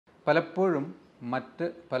പലപ്പോഴും മറ്റ്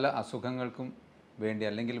പല അസുഖങ്ങൾക്കും വേണ്ടി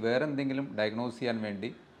അല്ലെങ്കിൽ വേറെ എന്തെങ്കിലും ഡയഗ്നോസ് ചെയ്യാൻ വേണ്ടി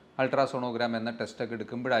അൾട്രാസോണോഗ്രാം എന്ന ടെസ്റ്റൊക്കെ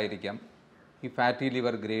എടുക്കുമ്പോഴായിരിക്കാം ഈ ഫാറ്റി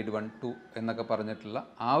ലിവർ ഗ്രേഡ് 1, 2 എന്നൊക്കെ പറഞ്ഞിട്ടുള്ള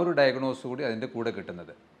ആ ഒരു ഡയഗ്നോസ് കൂടി അതിൻ്റെ കൂടെ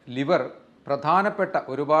കിട്ടുന്നത്. ലിവർ പ്രധാനപ്പെട്ട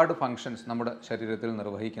ഒരുപാട് ഫങ്ഷൻസ് നമ്മുടെ ശരീരത്തിൽ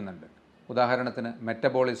നിർവഹിക്കുന്നുണ്ട്. ഉദാഹരണത്തിന്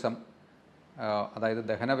മെറ്റബോളിസം, അതായത്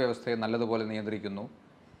ദഹന വ്യവസ്ഥയെ നല്ലതുപോലെ നിയന്ത്രിക്കുന്നു.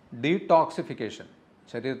 ഡീടോക്സിഫിക്കേഷൻ,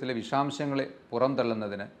 ശരീരത്തിലെ വിഷാംശങ്ങളെ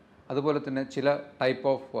പുറന്തള്ളുന്നതിന്. അതുപോലെ തന്നെ ചില ടൈപ്പ്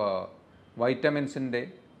ഓഫ് വൈറ്റമിൻസിൻ്റെ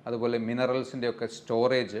അതുപോലെ മിനറൽസിൻ്റെ ഒക്കെ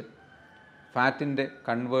സ്റ്റോറേജ്, ഫാറ്റിൻ്റെ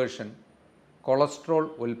കൺവേർഷൻ, കൊളസ്ട്രോൾ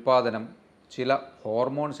ഉൽപ്പാദനം, ചില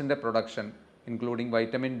ഹോർമോൺസിൻ്റെ പ്രൊഡക്ഷൻ ഇൻക്ലൂഡിങ്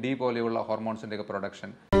വൈറ്റമിൻ ഡി പോലെയുള്ള ഹോർമോൺസിൻ്റെ ഒക്കെ പ്രൊഡക്ഷൻ.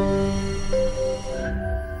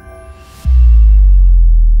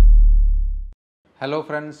 ഹലോ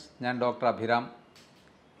ഫ്രണ്ട്സ്, ഞാൻ ഡോക്ടർ അഭിരാം.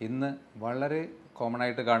 ഇന്ന് വളരെ കോമൺ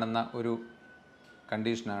ആയിട്ട് കാണുന്ന ഒരു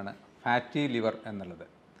കണ്ടീഷനാണ് ഫാറ്റി ലിവർ എന്നുള്ളത്.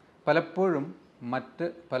 പലപ്പോഴും മറ്റ്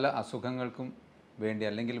പല അസുഖങ്ങൾക്കും വേണ്ടി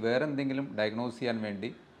അല്ലെങ്കിൽ വേറെ എന്തെങ്കിലും ഡയഗ്നോസ് ചെയ്യാൻ വേണ്ടി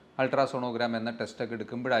അൾട്രാസോണോഗ്രാം എന്ന ടെസ്റ്റൊക്കെ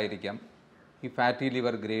എടുക്കുമ്പോഴായിരിക്കാം ഈ ഫാറ്റി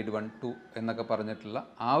ലിവർ ഗ്രേഡ് 1, 2 എന്നൊക്കെ പറഞ്ഞിട്ടുള്ള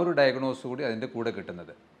ആ ഒരു ഡയഗ്നോസ് കൂടി അതിൻ്റെ കൂടെ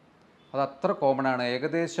കിട്ടുന്നത്. അത് അത്ര കോമണാണ്.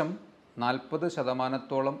 ഏകദേശം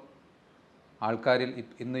 40% ആൾക്കാരിൽ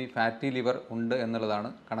ഇന്ന് ഈ ഫാറ്റി ലിവർ ഉണ്ട് എന്നുള്ളതാണ്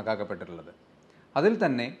കണക്കാക്കപ്പെട്ടിട്ടുള്ളത്. അതിൽ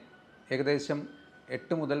തന്നെ ഏകദേശം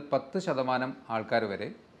 8 മുതൽ 10% ആൾക്കാർ വരെ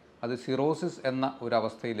അത് സിറോസിസ് എന്ന ഒരു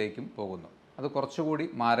അവസ്ഥയിലേക്കും പോകുന്നു. അത് കുറച്ചുകൂടി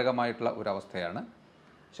മാരകമായിട്ടുള്ള ഒരവസ്ഥയാണ്.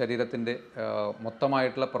 ശരീരത്തിൻ്റെ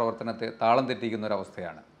മൊത്തമായിട്ടുള്ള പ്രവർത്തനത്തെ താളം തെറ്റിക്കുന്ന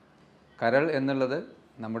ഒരവസ്ഥയാണ്. കരൾ എന്നുള്ളത്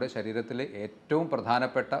നമ്മുടെ ശരീരത്തിലെ ഏറ്റവും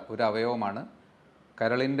പ്രധാനപ്പെട്ട ഒരു അവയവമാണ്.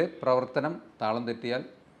 കരളിൻ്റെ പ്രവർത്തനം താളം തെറ്റിയാൽ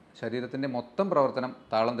ശരീരത്തിൻ്റെ മൊത്തം പ്രവർത്തനം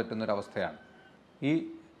താളം തെറ്റുന്നൊരവസ്ഥയാണ്. ഈ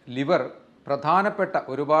ലിവർ പ്രധാനപ്പെട്ട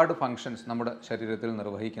ഒരുപാട് ഫങ്ഷൻസ് നമ്മുടെ ശരീരത്തിൽ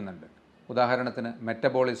നിർവഹിക്കുന്നുണ്ട്. ഉദാഹരണത്തിന്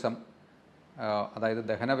മെറ്റബോളിസം, അതായത്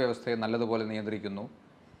ദഹന വ്യവസ്ഥയെ നല്ലതുപോലെ നിയന്ത്രിക്കുന്നു.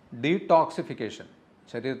 ഡീടോക്സിഫിക്കേഷൻ,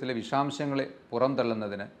 ശരീരത്തിലെ വിഷാംശങ്ങളെ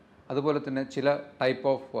പുറന്തള്ളുന്നതിന്. അതുപോലെ തന്നെ ചില ടൈപ്പ്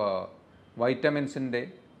ഓഫ് വൈറ്റമിൻസിൻ്റെ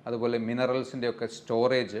അതുപോലെ മിനറൽസിൻ്റെ ഒക്കെ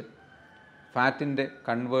സ്റ്റോറേജ്, ഫാറ്റിൻ്റെ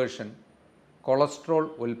കൺവേർഷൻ, കൊളസ്ട്രോൾ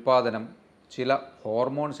ഉൽപ്പാദനം, ചില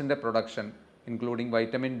ഹോർമോൺസിൻ്റെ പ്രൊഡക്ഷൻ ഇൻക്ലൂഡിങ്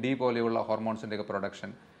വൈറ്റമിൻ ഡി പോലെയുള്ള ഹോർമോൺസിൻ്റെ ഒക്കെ പ്രൊഡക്ഷൻ.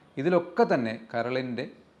 ഇതിലൊക്കെ തന്നെ കരളിൻ്റെ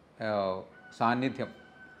സാന്നിധ്യം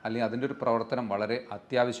അല്ലെങ്കിൽ അതിൻ്റെ ഒരു പ്രവർത്തനം വളരെ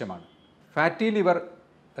അത്യാവശ്യമാണ്. ഫാറ്റി ലിവർ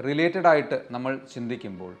റിലേറ്റഡ് ആയിട്ട് നമ്മൾ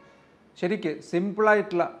ചിന്തിക്കുമ്പോൾ ശരിക്ക്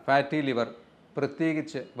സിമ്പിളായിട്ടുള്ള ഫാറ്റി ലിവർ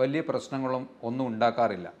പ്രത്യേകിച്ച് വലിയ പ്രശ്നങ്ങളും ഒന്നും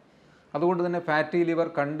ഉണ്ടാക്കാറില്ല. അതുകൊണ്ട് തന്നെ ഫാറ്റി ലിവർ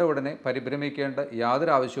കണ്ട ഉടനെ പരിഭ്രമിക്കേണ്ട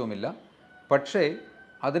യാതൊരു ആവശ്യവുമില്ല. പക്ഷേ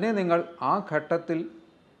അതിനെ നിങ്ങൾ ആ ഘട്ടത്തിൽ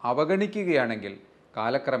അവഗണിക്കുകയാണെങ്കിൽ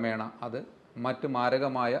കാലക്രമേണ അത് മറ്റ്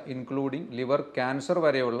മാരകമായ ഇൻക്ലൂഡിങ് ലിവർ ക്യാൻസർ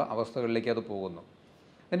വരെയുള്ള അവസ്ഥകളിലേക്ക് അത് പോകുന്നു.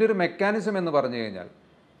 അതിൻ്റെ ഒരു മെക്കാനിസം എന്ന് പറഞ്ഞു കഴിഞ്ഞാൽ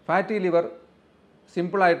ഫാറ്റി ലിവർ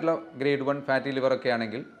സിമ്പിളായിട്ടുള്ള ഗ്രേഡ് 1 ഫാറ്റി ലിവറൊക്കെ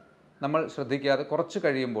ആണെങ്കിൽ നമ്മൾ ശ്രദ്ധിക്കാതെ കുറച്ച്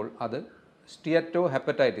കഴിയുമ്പോൾ അത് സ്റ്റിയറ്റോ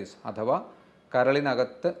ഹെപ്പറ്റൈറ്റിസ് അഥവാ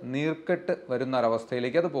കരളിനകത്ത് നീർക്കെട്ട് വരുന്ന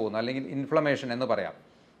ഒരവസ്ഥയിലേക്ക് അത് പോകുന്നു, അല്ലെങ്കിൽ ഇൻഫ്ലമേഷൻ എന്ന് പറയാം.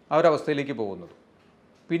 ആ ഒരവസ്ഥയിലേക്ക് പോകുന്നത്.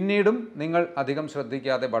 പിന്നീടും നിങ്ങൾ അധികം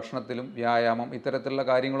ശ്രദ്ധിക്കാതെ ഭക്ഷണത്തിലും വ്യായാമം ഇത്തരത്തിലുള്ള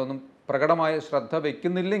കാര്യങ്ങളൊന്നും പ്രകടമായ ശ്രദ്ധ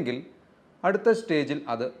വയ്ക്കുന്നില്ലെങ്കിൽ അടുത്ത സ്റ്റേജിൽ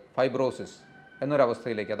അത് ഫൈബ്രോസിസ്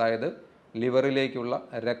എന്നൊരവസ്ഥയിലേക്ക്, അതായത് ലിവറിലേക്കുള്ള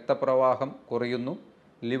രക്തപ്രവാഹം കുറയുന്നു,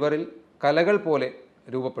 ലിവറിൽ കലകൾ പോലെ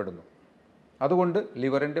രൂപപ്പെടുന്നു. അതുകൊണ്ട്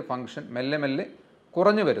ലിവറിൻ്റെ ഫങ്ഷൻ മെല്ലെ മെല്ലെ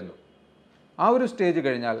കുറഞ്ഞു വരുന്നു. ആ ഒരു സ്റ്റേജ്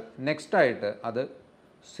കഴിഞ്ഞാൽ നെക്സ്റ്റായിട്ട് അത്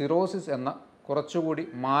സിറോസിസ് എന്ന കുറച്ചുകൂടി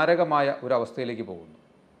മാരകമായ ഒരു അവസ്ഥയിലേക്ക് പോകുന്നു.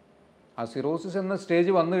 ആ സിറോസിസ് എന്ന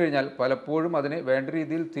സ്റ്റേജ് വന്നു കഴിഞ്ഞാൽ പലപ്പോഴും അതിനെ വേണ്ട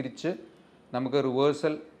രീതിയിൽ തിരിച്ച് നമുക്ക്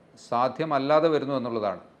റിവേഴ്സൽ സാധ്യമല്ലാതെ വരുന്നു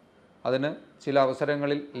എന്നുള്ളതാണ്. അതിന് ചില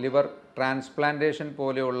അവസരങ്ങളിൽ ലിവർ ട്രാൻസ്പ്ലാന്റേഷൻ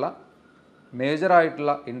പോലെയുള്ള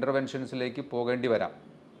മേജറായിട്ടുള്ള ഇൻ്റർവെൻഷൻസിലേക്ക് പോകേണ്ടി വരാം.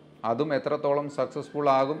 അതും എത്രത്തോളം സക്സസ്ഫുൾ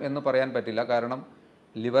ആകും എന്ന് പറയാൻ പറ്റില്ല. കാരണം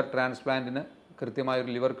ലിവർ ട്രാൻസ്പ്ലാന്റിന്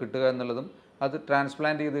കൃത്യമായൊരു ലിവർ കിട്ടുക എന്നുള്ളതും അത്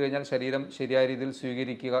ട്രാൻസ്പ്ലാന്റ് ചെയ്ത് കഴിഞ്ഞാൽ ശരീരം ശരിയായ രീതിയിൽ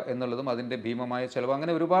സ്വീകരിക്കുക എന്നുള്ളതും അതിൻ്റെ ഭീമമായ ചിലവ്,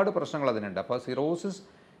 അങ്ങനെ ഒരുപാട് പ്രശ്നങ്ങൾ അതിനുണ്ട്. അപ്പോൾ സിറോസിസ്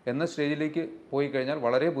എന്ന സ്റ്റേജിലേക്ക് പോയി കഴിഞ്ഞാൽ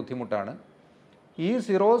വളരെ ബുദ്ധിമുട്ടാണ്. ഈ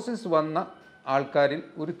സിറോസിസ് വന്ന ആൾക്കാരിൽ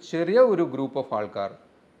ഒരു ചെറിയ ഒരു ഗ്രൂപ്പ് ഓഫ് ആൾക്കാർ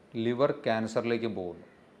ലിവർ ക്യാൻസറിലേക്കും പോകുന്നു.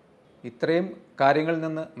 ഇത്രയും കാര്യങ്ങളിൽ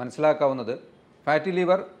നിന്ന് മനസ്സിലാക്കാവുന്നത് ഫാറ്റി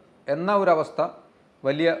ലിവർ എന്ന ഒരവസ്ഥ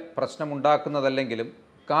വലിയ പ്രശ്നമുണ്ടാക്കുന്നതല്ലെങ്കിലും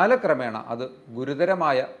കാലക്രമേണ അത്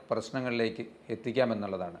ഗുരുതരമായ പ്രശ്നങ്ങളിലേക്ക്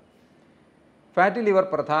എത്തിക്കാമെന്നുള്ളതാണ്. ഫാറ്റി ലിവർ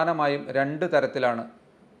പ്രധാനമായും 2 തരത്തിലാണ്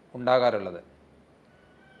ഉണ്ടാകാറുള്ളത്.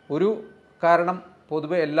 ഒരു കാരണം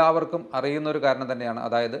പൊതുവെ എല്ലാവർക്കും അറിയുന്നൊരു കാരണം തന്നെയാണ്,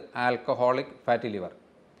 അതായത് ആൽക്കഹോളിക് ഫാറ്റി ലിവർ.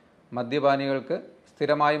 മദ്യപാനികൾക്ക്,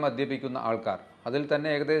 സ്ഥിരമായി മദ്യപിക്കുന്ന ആൾക്കാർ, അതിൽ തന്നെ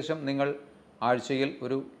ഏകദേശം നിങ്ങൾ ആഴ്ചയിൽ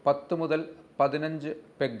ഒരു 10 മുതൽ 15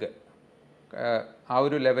 പെഗ് ആ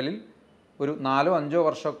ഒരു ലെവലിൽ ഒരു 4-5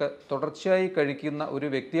 വർഷമൊക്കെ തുടർച്ചയായി കഴിക്കുന്ന ഒരു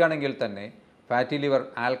വ്യക്തിയാണെങ്കിൽ തന്നെ fatty liver,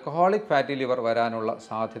 alcoholic fatty liver വരാനുള്ള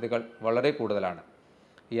സാധ്യതകൾ വളരെ കൂടുതലാണ്.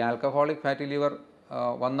 ഈ ആൽക്കഹോളിക് ഫാറ്റി ലിവർ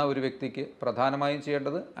വന്ന ഒരു വ്യക്തിക്ക് പ്രധാനമായും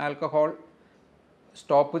ചെയ്യേണ്ടത് ആൽക്കഹോൾ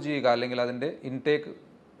സ്റ്റോപ്പ് ചെയ്യുക, അല്ലെങ്കിൽ അതിൻ്റെ ഇൻടേക്ക്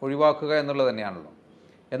ഒഴിവാക്കുക എന്നുള്ളത് തന്നെയാണല്ലോ.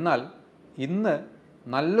 എന്നാൽ ഇന്ന്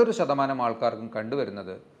നല്ലൊരു ശതമാനം ആൾക്കാർക്കും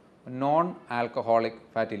കണ്ടുവരുന്നത് നോൺ ആൽക്കഹോളിക്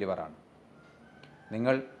ഫാറ്റി ലിവറാണ്.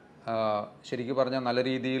 നിങ്ങൾ ശരിക്കും പറഞ്ഞാൽ നല്ല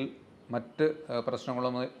രീതിയിൽ മറ്റ്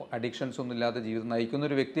പ്രശ്നങ്ങളൊന്നും അഡിക്ഷൻസൊന്നും ഇല്ലാതെ ജീവിതം നയിക്കുന്ന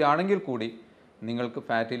ഒരു വ്യക്തിയാണെങ്കിൽ കൂടി നിങ്ങൾക്ക്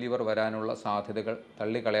ഫാറ്റി ലിവർ വരാനുള്ള സാധ്യതകൾ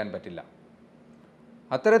തള്ളിക്കളയാൻ പറ്റില്ല.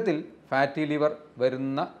 അത്തരത്തിൽ ഫാറ്റി ലിവർ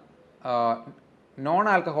വരുന്ന നോൺ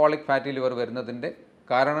ആൽക്കഹോളിക് ഫാറ്റി ലിവർ വരുന്നതിൻ്റെ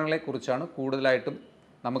കാരണങ്ങളെക്കുറിച്ചാണ് കൂടുതലായിട്ടും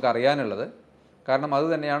നമുക്കറിയാനുള്ളത്. കാരണം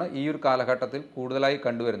അതുതന്നെയാണ് ഈ ഒരു കാലഘട്ടത്തിൽ കൂടുതലായി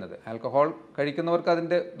കണ്ടുവരുന്നത്. ആൽക്കഹോൾ കഴിക്കുന്നവർക്ക്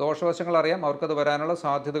അതിൻ്റെ ദോഷവശങ്ങൾ അറിയാം, അവർക്കത് വരാനുള്ള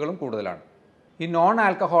സാധ്യതകളും കൂടുതലാണ്. ഈ നോൺ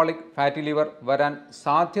ആൽക്കഹോളിക് ഫാറ്റി ലിവർ വരാൻ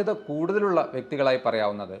സാധ്യത കൂടുതലുള്ള വ്യക്തികളായി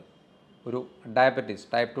പറയാവുന്നത് ഒരു ഡയബറ്റീസ്,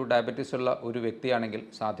 ടൈപ്പ് 2 ഡയബറ്റീസ് ഉള്ള ഒരു വ്യക്തിയാണെങ്കിൽ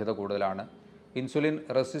സാധ്യത കൂടുതലാണ്. ഇൻസുലിൻ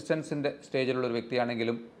റെസിസ്റ്റൻസിൻ്റെ സ്റ്റേജിലുള്ള ഒരു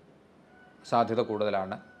വ്യക്തിയാണെങ്കിലും സാധ്യത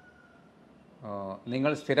കൂടുതലാണ്.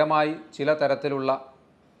 നിങ്ങൾ സ്ഥിരമായി ചില തരത്തിലുള്ള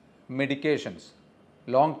medications,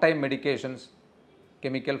 long time medications,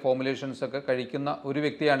 chemical formulations ഒക്കെ കഴിക്കുന്ന ഒരു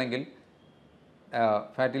വ്യക്തിയാണെങ്കിൽ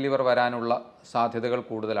ഫാറ്റി ലിവർ വരാനുള്ള സാധ്യതകൾ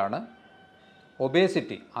കൂടുതലാണ്.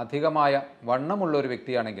 ഒബേസിറ്റി, അധികമായ വണ്ണമുള്ള ഒരു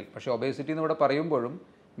വ്യക്തിയാണെങ്കിൽ, പക്ഷേ ഒബേസിറ്റി എന്നിവിടെ പറയുമ്പോഴും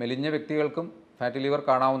മെലിഞ്ഞ വ്യക്തികൾക്കും ഫാറ്റി ലിവർ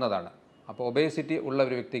കാണാവുന്നതാണ്. അപ്പോൾ ഒബേസിറ്റി ഉള്ള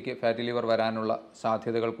ഒരു വ്യക്തിക്ക് ഫാറ്റി ലിവർ വരാനുള്ള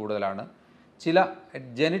സാധ്യതകൾ കൂടുതലാണ്. ചില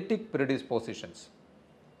ജനറ്റിക് പ്രിഡിസ്പോസിഷൻസ്,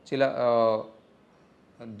 ചില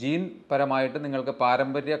ജീൻ പരമായിട്ട് നിങ്ങൾക്ക്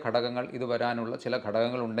പാരമ്പര്യ ഘടകങ്ങൾ ഇത് വരാനുള്ള ചില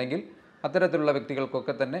ഘടകങ്ങളുണ്ടെങ്കിൽ അത്തരത്തിലുള്ള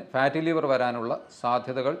വ്യക്തികൾക്കൊക്കെ തന്നെ ഫാറ്റി ലിവർ വരാനുള്ള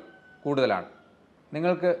സാധ്യതകൾ കൂടുതലാണ്.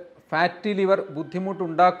 നിങ്ങൾക്ക് ഫാറ്റി ലിവർ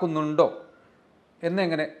ബുദ്ധിമുട്ടുണ്ടാക്കുന്നുണ്ടോ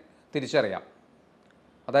എന്നെങ്ങനെ തിരിച്ചറിയാം?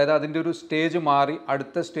 അതായത് അതിൻ്റെ ഒരു സ്റ്റേജ് മാറി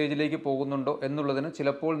അടുത്ത സ്റ്റേജിലേക്ക് പോകുന്നുണ്ടോ എന്നുള്ളതിന്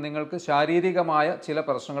ചിലപ്പോൾ നിങ്ങൾക്ക് ശാരീരികമായ ചില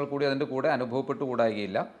പ്രശ്നങ്ങൾ കൂടി അതിൻ്റെ കൂടെ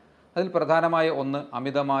അനുഭവപ്പെട്ടുകൂടായികയില്ല. അതിൽ പ്രധാനമായ ഒന്ന്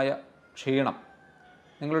അമിതമായ ക്ഷീണം.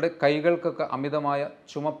 നിങ്ങളുടെ കൈകൾക്കൊക്കെ അമിതമായ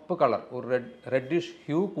ചുമപ്പ് കളർ, ഒരു റെഡിഷ്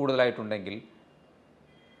ഹ്യൂ കൂടുതലായിട്ടുണ്ടെങ്കിൽ,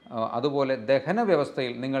 അതുപോലെ ദഹന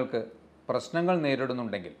വ്യവസ്ഥയിൽ നിങ്ങൾക്ക് പ്രശ്നങ്ങൾ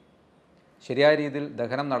നേരിടുന്നുണ്ടെങ്കിൽ, ശരിയായ രീതിയിൽ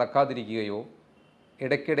ദഹനം നടക്കാതിരിക്കുകയോ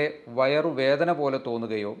ഇടയ്ക്കിടെ വയറുവേദന പോലെ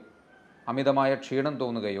തോന്നുകയോ അമിതമായ ക്ഷീണം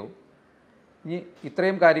തോന്നുകയോ, ഇനി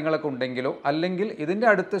ഇത്രയും കാര്യങ്ങളൊക്കെ ഉണ്ടെങ്കിലോ, അല്ലെങ്കിൽ ഇതിൻ്റെ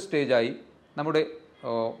അടുത്ത സ്റ്റേജായി നമ്മുടെ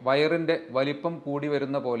വയറിൻ്റെ വലിപ്പം കൂടി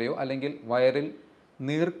വരുന്ന പോലെയോ അല്ലെങ്കിൽ വയറിൽ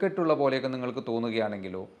നീർക്കെട്ടുള്ള പോലെയൊക്കെ നിങ്ങൾക്ക്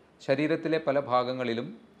തോന്നുകയാണെങ്കിലോ, ശരീരത്തിലെ പല ഭാഗങ്ങളിലും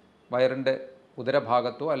വയറിൻ്റെ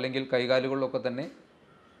ഉദരഭാഗത്തോ അല്ലെങ്കിൽ കൈകാലുകളിലൊക്കെ തന്നെ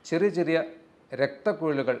ചെറിയ ചെറിയ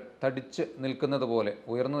രക്തക്കുഴലുകൾ തടിച്ച് നിൽക്കുന്നത് പോലെ,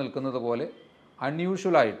 ഉയർന്നു നിൽക്കുന്നത് പോലെ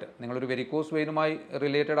അൺയൂഷ്വലായിട്ട്, നിങ്ങളൊരു വെരിക്കോസ് വെയിനുമായി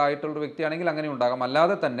റിലേറ്റഡ് ആയിട്ടുള്ളൊരു വ്യക്തിയാണെങ്കിൽ അങ്ങനെ ഉണ്ടാകാം.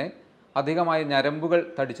 അല്ലാതെ തന്നെ അധികമായ ഞരമ്പുകൾ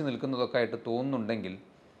തടിച്ചു നിൽക്കുന്നതൊക്കെ ആയിട്ട് തോന്നുന്നുണ്ടെങ്കിൽ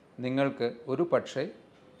നിങ്ങൾക്ക് ഒരു പക്ഷേ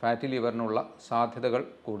ഫാറ്റി ലിവറിനുള്ള സാധ്യതകൾ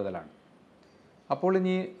കൂടുതലാണ്. അപ്പോൾ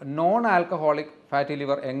ഇനി നോൺ ആൽക്കഹോളിക് ഫാറ്റി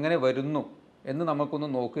ലിവർ എങ്ങനെ വരുന്നു എന്ന് നമുക്കൊന്ന്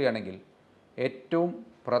നോക്കുകയാണെങ്കിൽ, ഏറ്റവും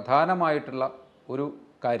പ്രധാനമായിട്ടുള്ള ഒരു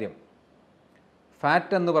കാര്യം,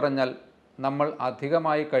 ഫാറ്റ് എന്ന് പറഞ്ഞാൽ നമ്മൾ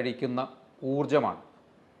അധികമായി കഴിക്കുന്ന ഊർജ്ജമാണ്.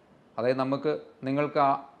 അതായത് നിങ്ങൾക്ക്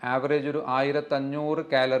ആവറേജ് ഒരു 1500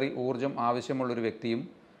 കാലറി ഊർജ്ജം ആവശ്യമുള്ളൊരു വ്യക്തിയും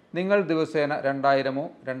നിങ്ങൾ ദിവസേന 2000-ഓ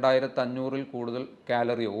 2500-ൽ കൂടുതൽ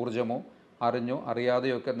കാലറിയോ ഊർജ്ജമോ അറിഞ്ഞോ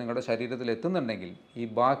അറിയാതെയോ ഒക്കെ നിങ്ങളുടെ ശരീരത്തിൽ എത്തുന്നുണ്ടെങ്കിൽ, ഈ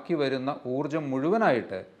ബാക്കി വരുന്ന ഊർജ്ജം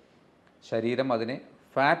മുഴുവനായിട്ട് ശരീരം അതിനെ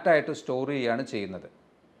ഫാറ്റായിട്ട് സ്റ്റോർ ചെയ്യുകയാണ് ചെയ്യുന്നത്.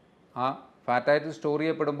 ആ ഫാറ്റായിട്ട് സ്റ്റോർ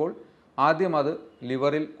ചെയ്യപ്പെടുമ്പോൾ ആദ്യം അത്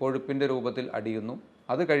ലിവറിൽ കൊഴുപ്പിൻ്റെ രൂപത്തിൽ അടിയുന്നു.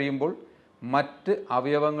 അത് കഴിയുമ്പോൾ മറ്റ്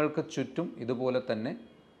അവയവങ്ങൾക്ക് ചുറ്റും ഇതുപോലെ തന്നെ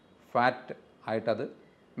ഫാറ്റ് ആയിട്ടത്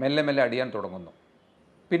മെല്ലെ മെല്ലെ അടിയാൻ തുടങ്ങുന്നു.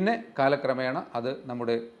 പിന്നെ കാലക്രമേണ അത്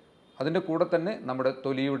അതിൻ്റെ കൂടെ തന്നെ നമ്മുടെ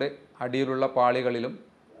തൊലിയുടെ അടിയിലുള്ള പാളികളിലും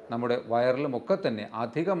നമ്മുടെ വയറിലുമൊക്കെ തന്നെ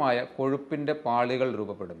അധികമായ കൊഴുപ്പിൻ്റെ പാളികൾ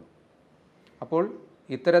രൂപപ്പെടുന്നു. അപ്പോൾ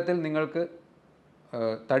ഇത്തരത്തിൽ നിങ്ങൾക്ക്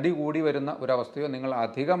തടി കൂടി വരുന്ന ഒരവസ്ഥയോ, നിങ്ങൾ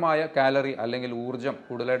അധികമായ കാലറി അല്ലെങ്കിൽ ഊർജ്ജം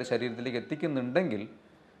കൂടുതലായിട്ട് ശരീരത്തിലേക്ക് എത്തിക്കുന്നുണ്ടെങ്കിൽ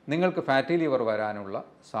നിങ്ങൾക്ക് ഫാറ്റി ലിവർ വരാനുള്ള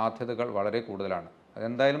സാധ്യതകൾ വളരെ കൂടുതലാണ്.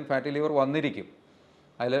 അതെന്തായാലും ഫാറ്റി ലിവർ വന്നിരിക്കും.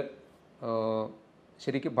 അതിൽ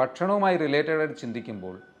ശരിക്കും ഭക്ഷണവുമായി റിലേറ്റഡായിട്ട്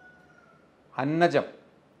ചിന്തിക്കുമ്പോൾ അന്നജം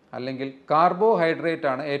അല്ലെങ്കിൽ കാർബോഹൈഡ്രേറ്റ്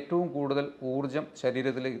ആണ് ഏറ്റവും കൂടുതൽ ഊർജ്ജം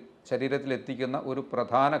ശരീരത്തിൽ എത്തിക്കുന്ന ഒരു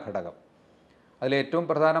പ്രധാന ഘടകം. അതിലേറ്റവും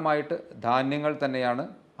പ്രധാനമായിട്ട് ധാന്യങ്ങൾ തന്നെയാണ്.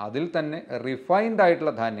 അതിൽ തന്നെ റിഫൈൻഡ്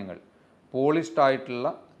ആയിട്ടുള്ള ധാന്യങ്ങൾ, പോളിഷ്ഡ് ആയിട്ടുള്ള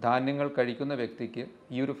ധാന്യങ്ങൾ കഴിക്കുന്ന വ്യക്തിക്ക്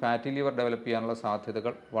ഈ ഒരു ഫാറ്റി ലിവർ ഡെവലപ്പ് ചെയ്യാനുള്ള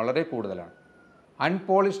സാധ്യതകൾ വളരെ കൂടുതലാണ്.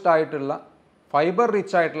 അൺപോളിഷ്ഡ് ആയിട്ടുള്ള ഫൈബർ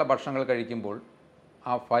റിച്ച് ആയിട്ടുള്ള ഭക്ഷണങ്ങൾ കഴിക്കുമ്പോൾ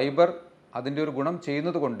ആ ഫൈബർ അതിൻ്റെ ഒരു ഗുണം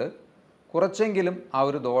ചെയ്യുന്നത് കൊണ്ട് കുറച്ചെങ്കിലും ആ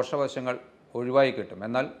ഒരു ദോഷവശങ്ങൾ ഒഴിവായി കിട്ടും.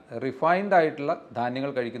 എന്നാൽ റിഫൈൻഡ് ആയിട്ടുള്ള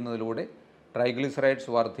ധാന്യങ്ങൾ കഴിക്കുന്നതിലൂടെ ട്രൈഗ്ലിസറൈഡ്സ്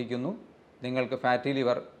വർദ്ധിക്കുന്നു, നിങ്ങൾക്ക് ഫാറ്റി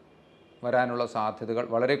ലിവർ വരാനുള്ള സാധ്യതകൾ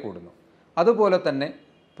വളരെ കൂടുന്നു. അതുപോലെ തന്നെ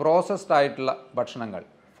പ്രോസസ്ഡ് ആയിട്ടുള്ള ഭക്ഷണങ്ങൾ,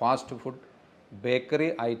 ഫാസ്റ്റ് ഫുഡ്, ബേക്കറി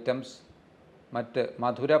ഐറ്റംസ്, മറ്റ്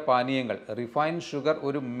മധുര പാനീയങ്ങൾ. റിഫൈൻഡ് ഷുഗർ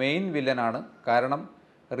ഒരു മെയിൻ വില്ലനാണ്. കാരണം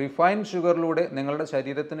റിഫൈൻഡ് ഷുഗറിലൂടെ നിങ്ങളുടെ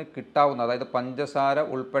ശരീരത്തിന് കിട്ടാവുന്ന, അതായത് പഞ്ചസാര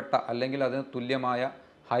ഉൾപ്പെട്ട അല്ലെങ്കിൽ അതിന് തുല്യമായ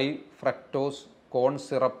ഹൈ ഫ്രക്ടോസ് കോൺ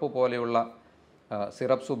സിറപ്പ് പോലെയുള്ള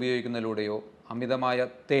സിറപ്സ് ഉപയോഗിക്കുന്നതിലൂടെയോ അമിതമായ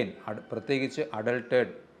തേൻ, പ്രത്യേകിച്ച്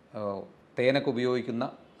അഡൾട്ടേഡ് തേനൊക്കെ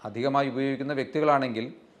അധികമായി ഉപയോഗിക്കുന്ന വ്യക്തികളാണെങ്കിൽ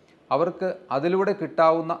അവർക്ക് അതിലൂടെ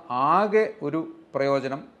കിട്ടാവുന്ന ആകെ ഒരു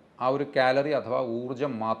പ്രയോജനം ആ ഒരു കാലറി അഥവാ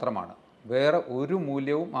ഊർജം മാത്രമാണ്. വേറെ ഒരു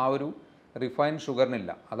മൂല്യവും ആ ഒരു റിഫൈൻഡ്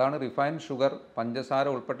ഷുഗറിനില്ല. അതാണ് റിഫൈൻഡ് ഷുഗർ, പഞ്ചസാര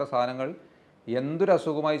ഉൾപ്പെട്ട സാധനങ്ങൾ എന്തൊരു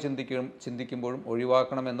അസുഖമായി ചിന്തിക്കുമ്പോഴും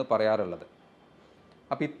ഒഴിവാക്കണമെന്ന് പറയാറുള്ളത്.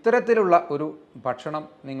 അപ്പോൾ ഇത്തരത്തിലുള്ള ഒരു ഭക്ഷണം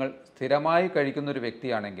നിങ്ങൾ സ്ഥിരമായി കഴിക്കുന്നൊരു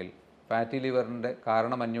വ്യക്തിയാണെങ്കിൽ ഫാറ്റി ലിവറിൻ്റെ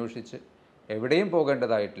കാരണം അന്വേഷിച്ച് എവിടെയും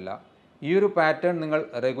പോകേണ്ടതായിട്ടില്ല. ഈ ഒരു പാറ്റേൺ നിങ്ങൾ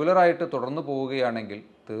റെഗുലറായിട്ട് തുടർന്നു പോവുകയാണെങ്കിൽ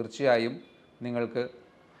തീർച്ചയായും നിങ്ങൾക്ക്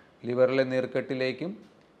ലിവറിലെ നീർക്കെട്ടിലേക്കും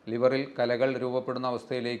ലിവറിൽ കലകൾ രൂപപ്പെടുന്ന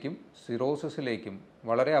അവസ്ഥയിലേക്കും സിറോസിസിലേക്കും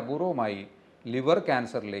വളരെ അപൂർവമായി ലിവർ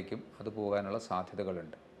ക്യാൻസറിലേക്കും അത് പോകാനുള്ള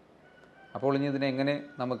സാധ്യതകളുണ്ട്. അപ്പോൾ ഇനി ഇതിനെങ്ങനെ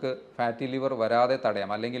നമുക്ക് ഫാറ്റി ലിവർ വരാതെ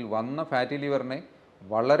തടയാം, അല്ലെങ്കിൽ വന്ന ഫാറ്റി ലിവറിനെ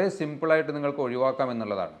വളരെ സിമ്പിളായിട്ട് നിങ്ങൾക്ക് ഒഴിവാക്കാം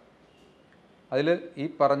എന്നുള്ളതാണ്. അതിൽ ഈ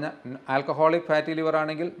പറഞ്ഞ ആൽക്കഹോളിക് ഫാറ്റി ലിവർ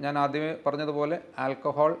ആണെങ്കിൽ ഞാൻ ആദ്യമേ പറഞ്ഞതുപോലെ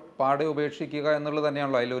ആൽക്കഹോൾ പാടെ ഉപേക്ഷിക്കുക എന്നുള്ളത്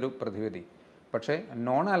തന്നെയാണല്ലോ അതിലൊരു പ്രതിവിധി. പക്ഷേ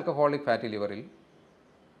നോൺ ആൽക്കഹോളിക് ഫാറ്റി ലിവറിൽ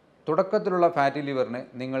തുടക്കത്തിലുള്ള ഫാറ്റി ലിവറിനെ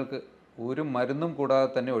നിങ്ങൾക്ക് ഒരു മരുന്നും കൂടാതെ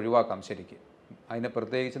തന്നെ ഒഴിവാക്കാം. ശരിക്ക് അതിനെ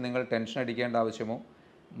പ്രത്യേകിച്ച് നിങ്ങൾ ടെൻഷൻ അടിക്കേണ്ട ആവശ്യമോ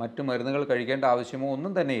മറ്റു മരുന്നുകൾ കഴിക്കേണ്ട ആവശ്യമോ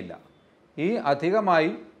ഒന്നും തന്നെയില്ല. ഈ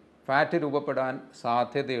അധികമായി ഫാറ്റ് രൂപപ്പെടാൻ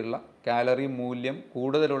സാധ്യതയുള്ള കാലറി മൂല്യം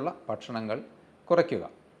കൂടുതലുള്ള ഭക്ഷണങ്ങൾ കുറയ്ക്കുക.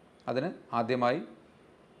 അതിന് ആദ്യമായി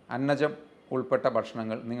അന്നജം ഉൾപ്പെട്ട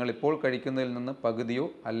ഭക്ഷണങ്ങൾ നിങ്ങളിപ്പോൾ കഴിക്കുന്നതിൽ നിന്ന് പകുതിയോ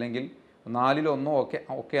അല്ലെങ്കിൽ 1/4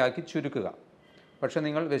 ഒക്കെ ആക്കി ചുരുക്കുക. പക്ഷേ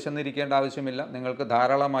നിങ്ങൾ വിശന്നിരിക്കേണ്ട ആവശ്യമില്ല. നിങ്ങൾക്ക്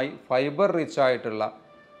ധാരാളമായി ഫൈബർ റിച്ച് ആയിട്ടുള്ള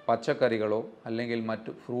പച്ചക്കറികളോ അല്ലെങ്കിൽ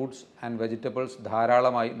മറ്റ് ഫ്രൂട്ട്സ് ആൻഡ് വെജിറ്റബിൾസ്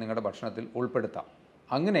ധാരാളമായി നിങ്ങളുടെ ഭക്ഷണത്തിൽ ഉൾപ്പെടുത്താം.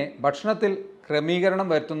 അങ്ങനെ ഭക്ഷണത്തിൽ ക്രമീകരണം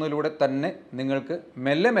വരുത്തുന്നതിലൂടെ തന്നെ നിങ്ങൾക്ക്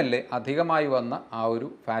മെല്ലെ മെല്ലെ അധികമായി വന്ന ആ ഒരു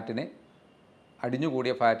ഫാറ്റിനെ,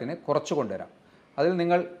 അടിഞ്ഞുകൂടിയ ഫാറ്റിനെ കുറച്ചു കൊണ്ടുവരാം. അതിൽ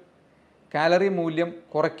നിങ്ങൾ കാലറി മൂല്യം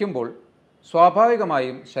കുറയ്ക്കുമ്പോൾ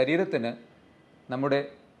സ്വാഭാവികമായും ശരീരത്തിന് നമ്മുടെ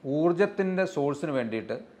ഊർജത്തിൻ്റെ സോഴ്സിന്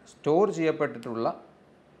വേണ്ടിയിട്ട് സ്റ്റോർ ചെയ്യപ്പെട്ടിട്ടുള്ള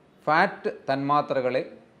ഫാറ്റ് തന്മാത്രകളെ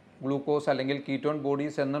ഗ്ലൂക്കോസ് അല്ലെങ്കിൽ കീറ്റോൺ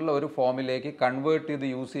ബോഡീസ് എന്നുള്ള ഒരു ഫോമിലേക്ക് കൺവേർട്ട് ചെയ്ത്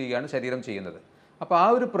യൂസ് ചെയ്യുകയാണ് ശരീരം ചെയ്യുന്നത്. അപ്പോൾ ആ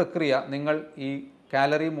ഒരു പ്രക്രിയ നിങ്ങൾ ഈ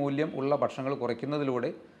കാലറി മൂല്യം ഉള്ള ഭക്ഷണങ്ങൾ കുറയ്ക്കുന്നതിലൂടെ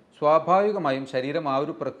സ്വാഭാവികമായും ശരീരം ആ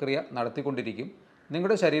ഒരു പ്രക്രിയ നടത്തിക്കൊണ്ടിരിക്കും.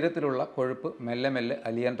 നിങ്ങളുടെ ശരീരത്തിലുള്ള കൊഴുപ്പ് മെല്ലെ മെല്ലെ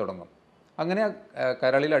അലിയാൻ തുടങ്ങും. അങ്ങനെ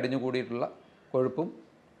കരളിൽ അടിഞ്ഞുകൂടിയിട്ടുള്ള കൊഴുപ്പും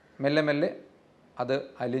മെല്ലെ മെല്ലെ അത്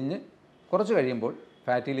അലിഞ്ഞ് കുറച്ച് കഴിയുമ്പോൾ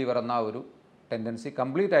ഫാറ്റി ലിവർ എന്ന ഒരു ടെൻഡൻസി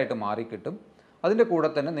കംപ്ലീറ്റ് ആയിട്ട് മാറിക്കിട്ടും. അതിൻ്റെ കൂടെ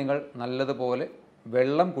തന്നെ നിങ്ങൾ നല്ലതുപോലെ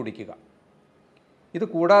വെള്ളം കുടിക്കുക. ഇത്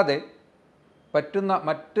കൂടാതെ പറ്റുന്ന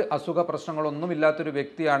മറ്റ് അസുഖ പ്രശ്നങ്ങളൊന്നുമില്ലാത്തൊരു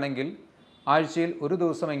വ്യക്തിയാണെങ്കിൽ ആഴ്ചയിൽ ഒരു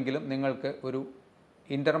ദിവസമെങ്കിലും നിങ്ങൾക്ക് ഒരു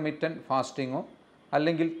ഇൻ്റർമിറ്റൻറ്റ് ഫാസ്റ്റിങ്ങോ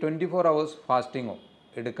അല്ലെങ്കിൽ 24 hours ഫാസ്റ്റിങ്ങോ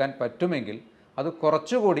എടുക്കാൻ പറ്റുമെങ്കിൽ അത്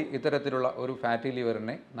കുറച്ചുകൂടി ഇത്തരത്തിലുള്ള ഒരു ഫാറ്റി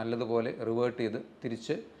ലിവറിനെ നല്ലതുപോലെ റിവേർട്ട് ചെയ്ത്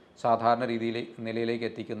തിരിച്ച് സാധാരണ നിലയിലേക്ക്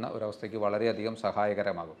എത്തിക്കുന്ന ഒരവസ്ഥയ്ക്ക് വളരെയധികം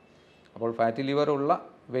സഹായകരമാകും. അപ്പോൾ ഫാറ്റി ലിവർ ഉള്ള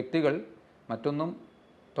വ്യക്തികൾ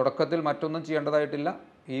തുടക്കത്തിൽ മറ്റൊന്നും ചെയ്യേണ്ടതായിട്ടില്ല.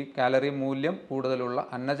 ഈ കാലറി മൂല്യം കൂടുതലുള്ള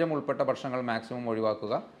അന്നജം ഉൾപ്പെട്ട ഭക്ഷണങ്ങൾ മാക്സിമം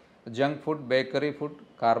ഒഴിവാക്കുക. Junk food, bakery food,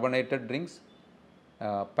 carbonated drinks,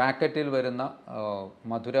 പാക്കറ്റിൽ വരുന്ന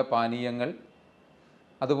മധുര പാനീയങ്ങൾ,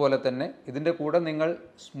 അതുപോലെ തന്നെ ഇതിൻ്റെ കൂടെ നിങ്ങൾ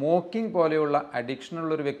സ്മോക്കിംഗ് പോലെയുള്ള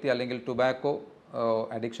അഡിക്ഷനുള്ളൊരു വ്യക്തി അല്ലെങ്കിൽ ടുബാക്കോ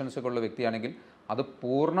അഡിക്ഷൻസൊക്കെ ഉള്ള വ്യക്തിയാണെങ്കിൽ അത്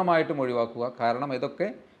പൂർണ്ണമായിട്ടും ഒഴിവാക്കുക. കാരണം ഇതൊക്കെ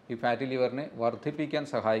ഈ ഫാറ്റി ലിവറിനെ വർദ്ധിപ്പിക്കാൻ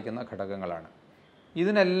സഹായിക്കുന്ന ഘടകങ്ങളാണ്.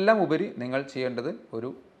 ഇതിനെല്ലാം ഉപരി നിങ്ങൾ ചെയ്യേണ്ടത് ഒരു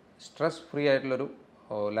സ്ട്രെസ് ഫ്രീ ആയിട്ടുള്ളൊരു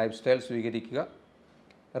ലൈഫ് സ്റ്റൈൽ സ്വീകരിക്കുക.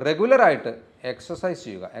 റെഗുലറായിട്ട് എക്സസൈസ്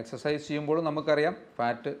ചെയ്യുക. എക്സസൈസ് ചെയ്യുമ്പോഴും നമുക്കറിയാം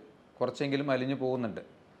ഫാറ്റ് കുറച്ചെങ്കിലും അലിഞ്ഞു പോകുന്നുണ്ട്.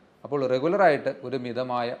 അപ്പോൾ റെഗുലറായിട്ട് ഒരു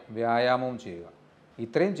മിതമായ വ്യായാമവും ചെയ്യുക.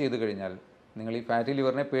 ഇത്രയും ചെയ്തു കഴിഞ്ഞാൽ നിങ്ങൾ ഈ ഫാറ്റി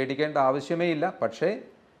ലിവറിനെ പേടിക്കേണ്ട ആവശ്യമേ ഇല്ല. പക്ഷേ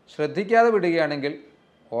ശ്രദ്ധിക്കാതെ വിടുകയാണെങ്കിൽ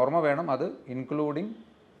ഓർമ്മ വേണം, അത് ഇൻക്ലൂഡിങ്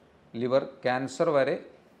ലിവർ ക്യാൻസർ വരെ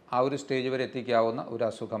ആ ഒരു സ്റ്റേജ് വരെ എത്തിക്കാവുന്ന ഒരു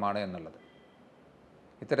അസുഖമാണ് എന്നുള്ളത്.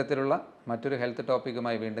 ഇത്തരത്തിലുള്ള മറ്റൊരു ഹെൽത്ത്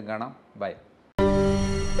ടോപ്പിക്കുമായി വീണ്ടും കാണാം. ബൈ.